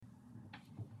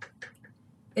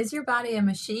Is your body a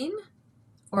machine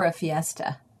or a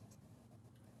fiesta?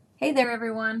 Hey there,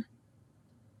 everyone.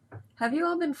 Have you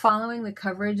all been following the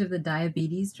coverage of the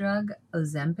diabetes drug,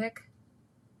 Ozempic?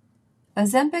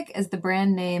 Ozempic is the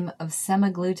brand name of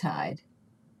semaglutide,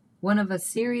 one of a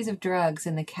series of drugs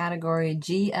in the category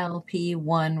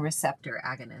GLP-1 receptor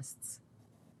agonists.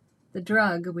 The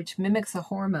drug, which mimics a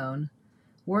hormone,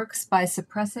 works by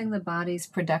suppressing the body's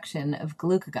production of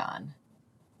glucagon.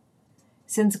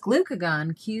 Since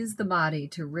glucagon cues the body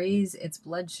to raise its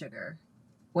blood sugar,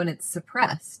 when it's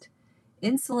suppressed,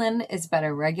 insulin is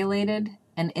better regulated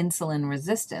and insulin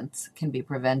resistance can be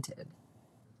prevented.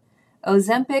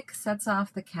 Ozempic sets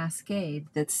off the cascade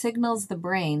that signals the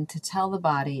brain to tell the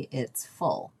body it's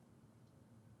full.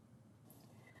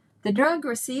 The drug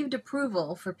received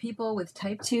approval for people with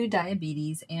type 2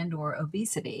 diabetes and/or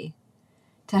obesity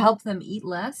to help them eat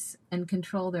less and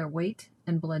control their weight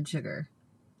and blood sugar.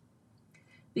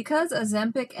 Because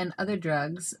Ozempic and other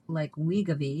drugs like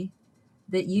Wegovy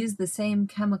that use the same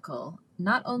chemical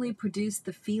not only produce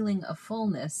the feeling of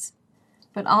fullness,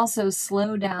 but also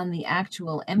slow down the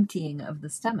actual emptying of the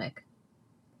stomach,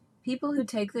 people who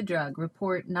take the drug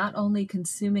report not only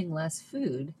consuming less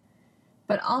food,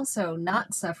 but also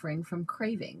not suffering from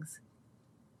cravings.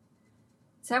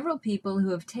 Several people who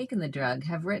have taken the drug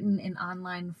have written in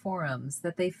online forums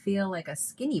that they feel like a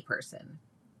skinny person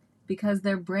because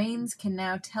their brains can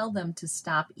now tell them to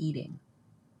stop eating.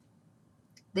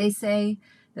 They say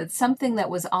that something that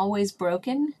was always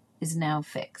broken is now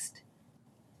fixed.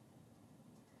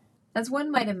 As one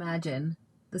might imagine,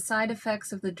 the side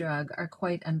effects of the drug are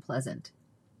quite unpleasant.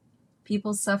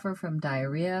 People suffer from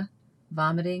diarrhea,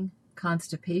 vomiting,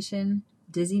 constipation,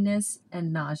 dizziness,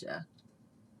 and nausea.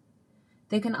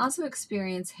 They can also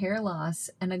experience hair loss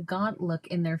and a gaunt look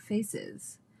in their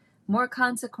faces, more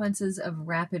consequences of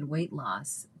rapid weight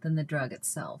loss than the drug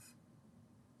itself.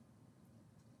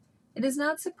 It is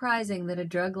not surprising that a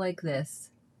drug like this,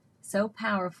 so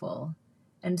powerful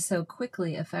and so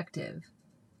quickly effective,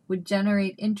 would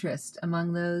generate interest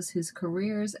among those whose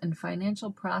careers and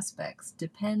financial prospects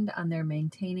depend on their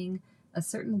maintaining a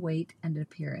certain weight and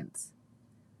appearance.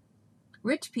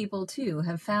 Rich people, too,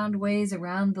 have found ways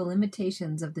around the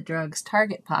limitations of the drug's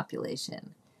target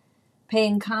population,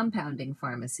 paying compounding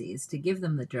pharmacies to give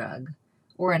them the drug,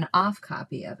 or an off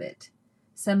copy of it,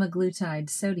 semaglutide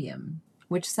sodium,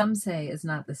 which some say is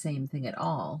not the same thing at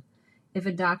all, if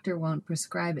a doctor won't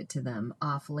prescribe it to them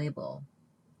off-label.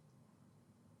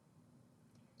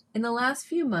 In the last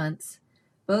few months,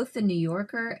 both the New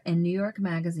Yorker and New York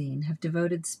Magazine have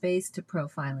devoted space to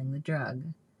profiling the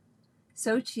drug.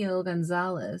 Xochitl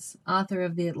Gonzalez, author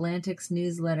of the Atlantic's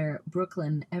newsletter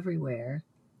Brooklyn Everywhere,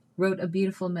 wrote a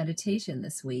beautiful meditation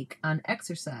this week on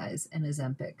exercise and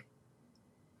Ozempic.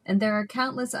 And there are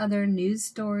countless other news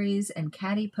stories and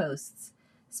catty posts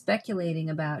speculating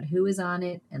about who is on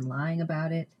it and lying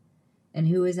about it, and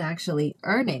who is actually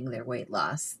earning their weight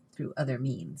loss through other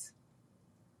means.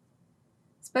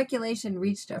 Speculation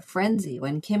reached a frenzy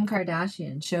when Kim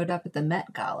Kardashian showed up at the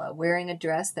Met Gala wearing a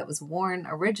dress that was worn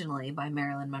originally by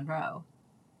Marilyn Monroe.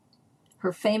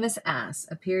 Her famous ass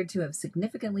appeared to have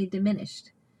significantly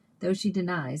diminished, though she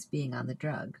denies being on the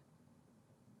drug.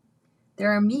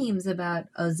 There are memes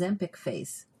about Ozempic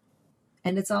face,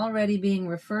 and it's already being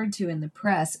referred to in the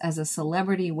press as a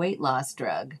celebrity weight loss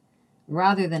drug,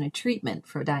 rather than a treatment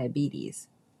for diabetes.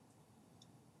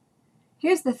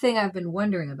 Here's the thing I've been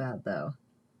wondering about, though.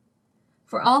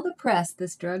 For all the press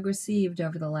this drug received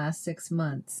over the last 6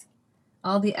 months,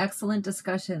 all the excellent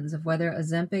discussions of whether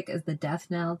Ozempic is the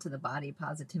death knell to the body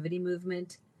positivity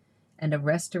movement, and a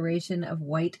restoration of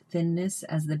white thinness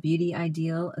as the beauty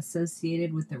ideal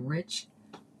associated with the rich,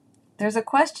 there's a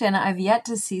question I've yet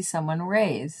to see someone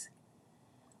raise.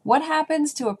 What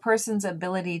happens to a person's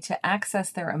ability to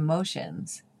access their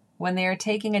emotions when they are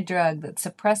taking a drug that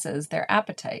suppresses their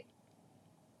appetite?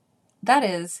 That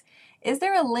is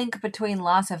there a link between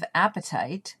loss of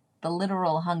appetite, the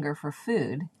literal hunger for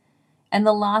food, and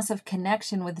the loss of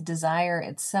connection with desire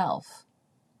itself,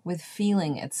 with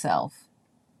feeling itself?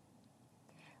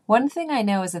 One thing I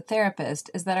know as a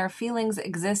therapist is that our feelings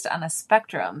exist on a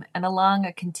spectrum and along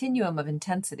a continuum of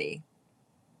intensity.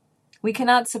 We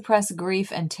cannot suppress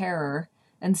grief and terror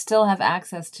and still have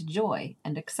access to joy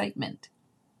and excitement.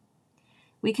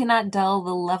 We cannot dull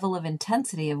the level of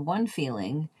intensity of one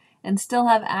feeling and still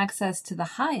have access to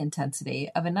the high intensity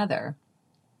of another.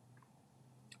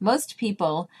 Most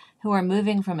people who are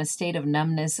moving from a state of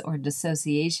numbness or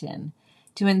dissociation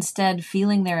to instead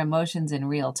feeling their emotions in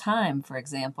real time, for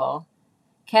example,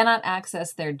 cannot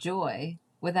access their joy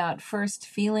without first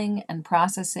feeling and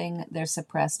processing their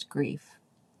suppressed grief.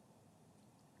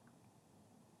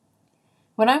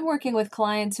 When I'm working with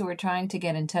clients who are trying to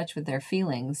get in touch with their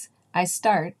feelings, I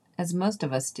start, as most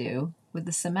of us do, with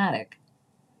the somatic.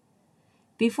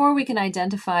 Before we can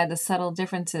identify the subtle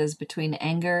differences between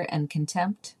anger and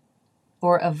contempt,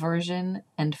 or aversion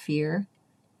and fear,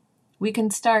 we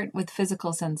can start with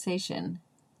physical sensation.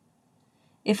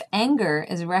 If anger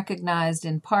is recognized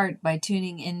in part by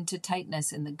tuning into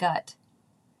tightness in the gut,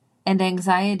 and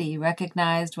anxiety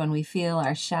recognized when we feel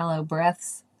our shallow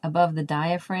breaths above the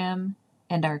diaphragm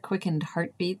and our quickened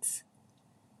heartbeats,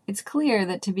 it's clear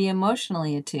that to be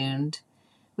emotionally attuned,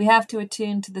 we have to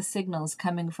attune to the signals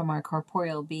coming from our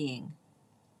corporeal being.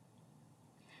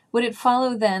 Would it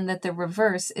follow then that the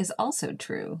reverse is also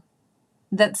true?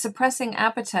 That suppressing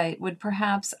appetite would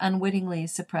perhaps unwittingly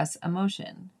suppress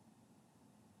emotion?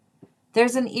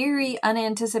 There's an eerie,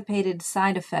 unanticipated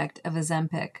side effect of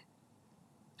Ozempic.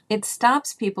 It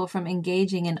stops people from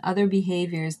engaging in other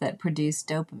behaviors that produce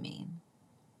dopamine.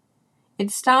 It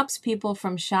stops people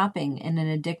from shopping in an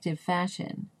addictive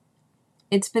fashion.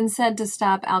 It's been said to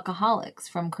stop alcoholics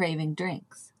from craving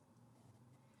drinks.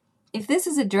 If this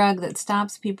is a drug that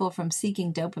stops people from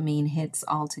seeking dopamine hits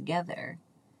altogether,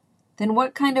 then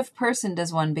what kind of person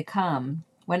does one become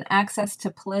when access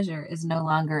to pleasure is no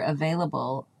longer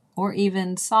available or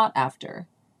even sought after?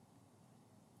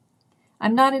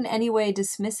 I'm not in any way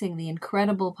dismissing the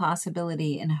incredible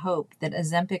possibility and hope that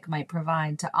Ozempic might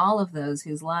provide to all of those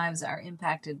whose lives are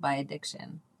impacted by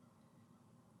addiction.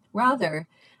 Rather,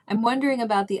 I'm wondering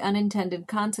about the unintended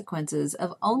consequences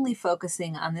of only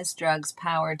focusing on this drug's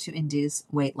power to induce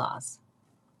weight loss.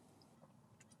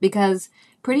 Because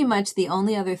pretty much the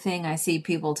only other thing I see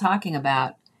people talking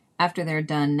about after they're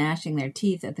done gnashing their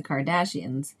teeth at the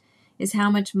Kardashians is how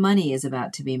much money is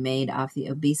about to be made off the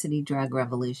obesity drug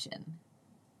revolution.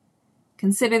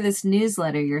 Consider this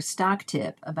newsletter your stock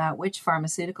tip about which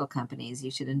pharmaceutical companies you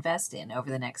should invest in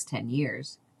over the next 10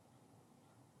 years.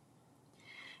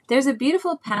 There's a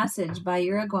beautiful passage by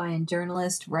Uruguayan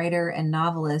journalist, writer, and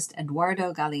novelist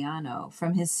Eduardo Galeano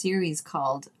from his series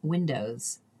called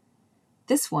Windows.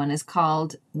 This one is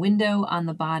called Window on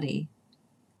the Body.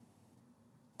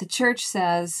 The church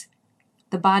says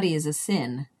the body is a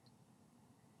sin.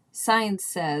 Science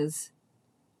says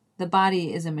the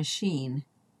body is a machine.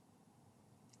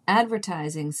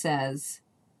 Advertising says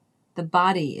the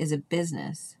body is a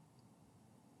business.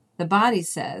 The body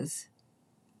says,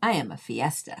 I am a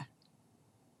fiesta.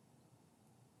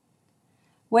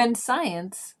 When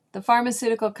science, the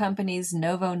pharmaceutical companies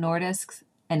Novo, Nordisk,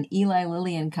 and Eli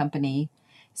Lilly and Company,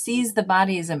 sees the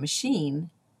body as a machine,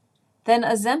 then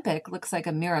Ozempic looks like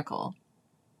a miracle.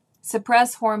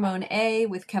 Suppress hormone A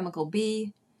with chemical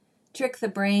B, trick the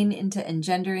brain into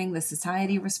engendering the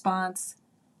satiety response,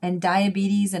 and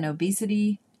diabetes and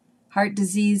obesity, heart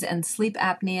disease and sleep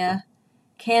apnea,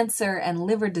 cancer and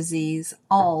liver disease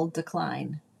all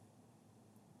decline.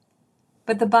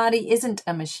 But the body isn't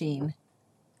a machine.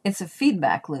 It's a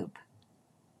feedback loop.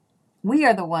 We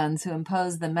are the ones who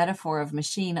impose the metaphor of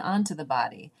machine onto the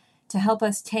body to help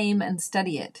us tame and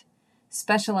study it,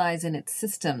 specialize in its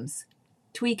systems,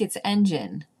 tweak its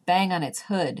engine, bang on its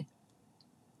hood.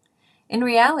 In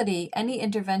reality, any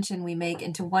intervention we make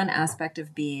into one aspect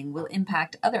of being will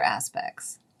impact other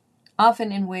aspects,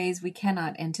 often in ways we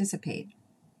cannot anticipate.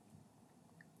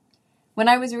 When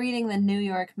I was reading the New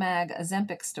York Mag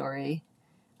Ozempic story,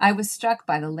 I was struck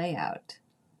by the layout.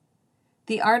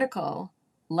 The article,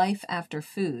 Life After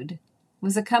Food,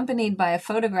 was accompanied by a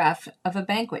photograph of a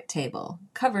banquet table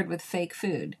covered with fake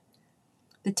food.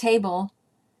 The table,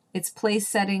 its place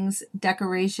settings,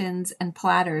 decorations, and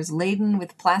platters laden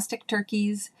with plastic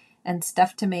turkeys and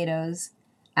stuffed tomatoes,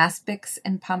 aspics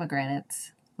and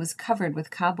pomegranates, was covered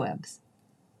with cobwebs.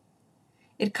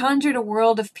 It conjured a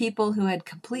world of people who had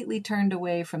completely turned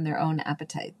away from their own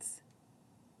appetites.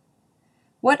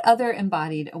 What other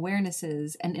embodied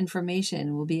awarenesses and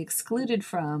information will be excluded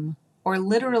from or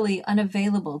literally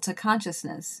unavailable to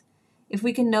consciousness if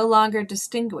we can no longer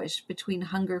distinguish between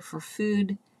hunger for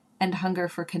food and hunger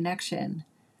for connection,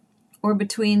 or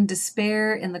between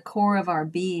despair in the core of our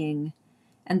being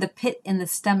and the pit in the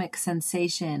stomach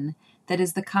sensation that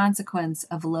is the consequence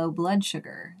of low blood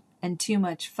sugar and too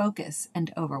much focus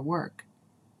and overwork?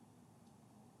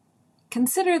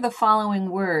 Consider the following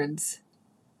words: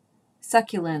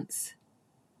 succulence,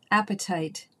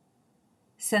 appetite,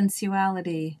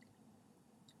 sensuality,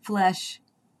 flesh,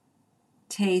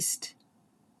 taste,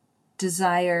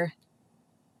 desire,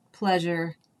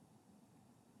 pleasure.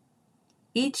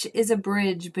 Each is a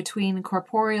bridge between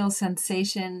corporeal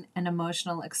sensation and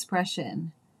emotional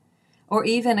expression, or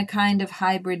even a kind of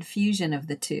hybrid fusion of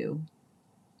the two.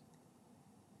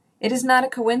 It is not a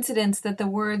coincidence that the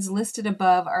words listed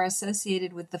above are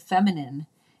associated with the feminine,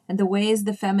 and the ways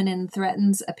the feminine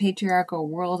threatens a patriarchal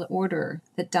world order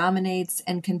that dominates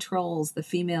and controls the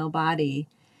female body,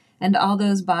 and all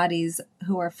those bodies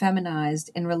who are feminized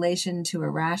in relation to a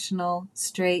rational,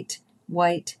 straight,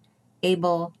 white,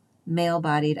 able,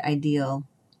 male-bodied ideal.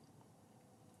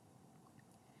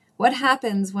 What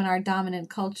happens when our dominant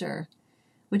culture,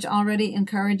 which already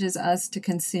encourages us to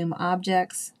consume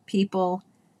objects, people,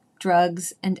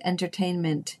 drugs, and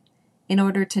entertainment in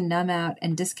order to numb out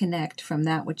and disconnect from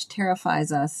that which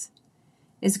terrifies us,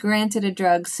 is granted a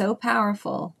drug so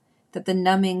powerful that the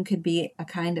numbing could be a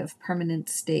kind of permanent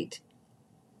state?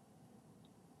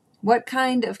 What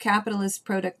kind of capitalist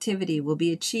productivity will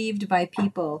be achieved by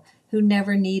people who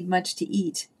never need much to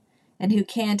eat and who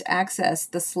can't access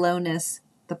the slowness,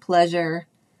 the pleasure,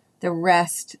 the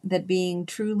rest that being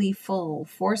truly full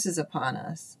forces upon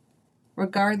us,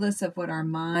 regardless of what our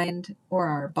mind or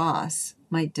our boss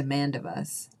might demand of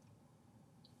us?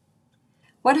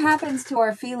 What happens to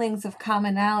our feelings of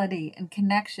commonality and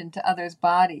connection to others'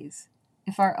 bodies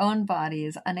if our own body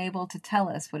is unable to tell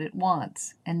us what it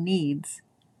wants and needs?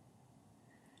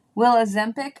 Will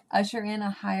Ozempic usher in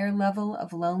a higher level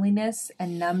of loneliness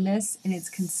and numbness in its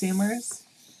consumers?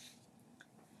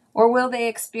 Or will they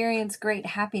experience great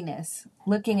happiness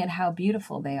looking at how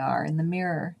beautiful they are in the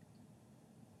mirror?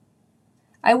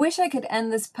 I wish I could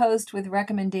end this post with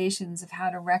recommendations of how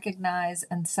to recognize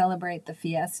and celebrate the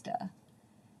fiesta,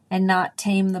 and not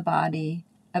tame the body,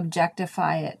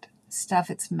 objectify it,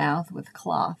 stuff its mouth with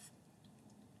cloth.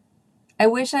 I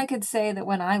wish I could say that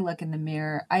when I look in the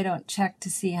mirror, I don't check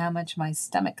to see how much my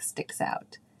stomach sticks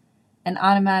out, and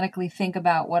automatically think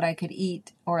about what I could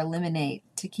eat or eliminate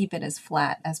to keep it as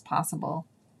flat as possible.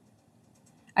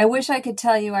 I wish I could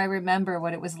tell you I remember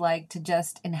what it was like to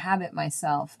just inhabit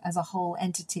myself as a whole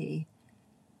entity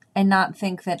and not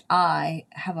think that I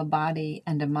have a body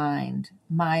and a mind,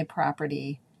 my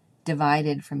property,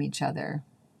 divided from each other.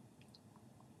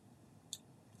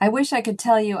 I wish I could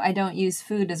tell you I don't use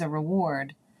food as a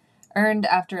reward, earned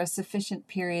after a sufficient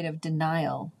period of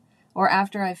denial or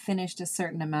after I've finished a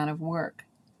certain amount of work.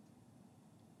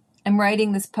 I'm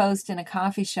writing this post in a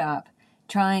coffee shop,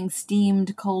 trying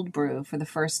steamed cold brew for the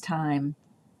first time.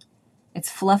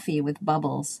 It's fluffy with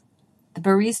bubbles. The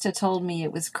barista told me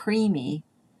it was creamy,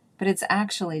 but it's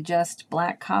actually just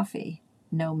black coffee,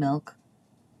 no milk.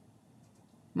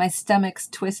 My stomach's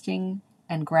twisting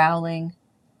and growling,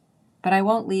 but I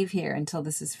won't leave here until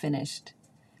this is finished,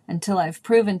 until I've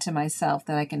proven to myself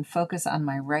that I can focus on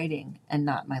my writing and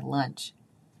not my lunch.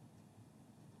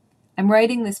 I'm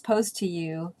writing this post to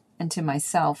you and to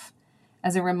myself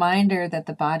as a reminder that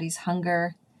the body's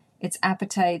hunger, its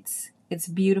appetites, its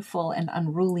beautiful and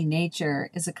unruly nature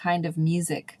is a kind of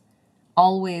music,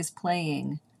 always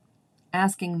playing,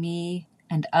 asking me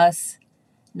and us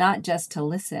not just to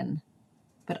listen,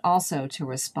 but also to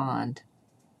respond.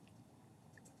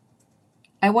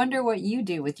 I wonder what you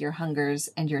do with your hungers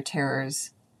and your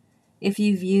terrors, if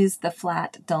you've used the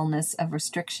flat dullness of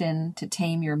restriction to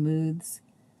tame your moods,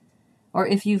 or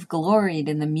if you've gloried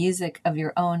in the music of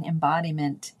your own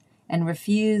embodiment and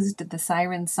refused the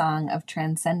siren song of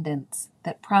transcendence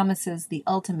that promises the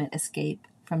ultimate escape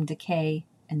from decay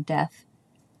and death.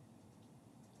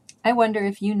 I wonder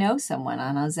if you know someone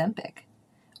on Ozempic,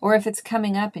 or if it's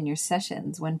coming up in your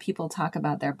sessions when people talk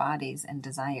about their bodies and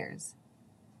desires.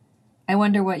 I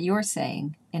wonder what you're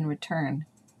saying in return.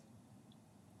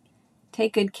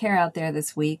 Take good care out there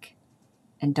this week,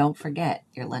 and don't forget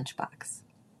your lunchbox.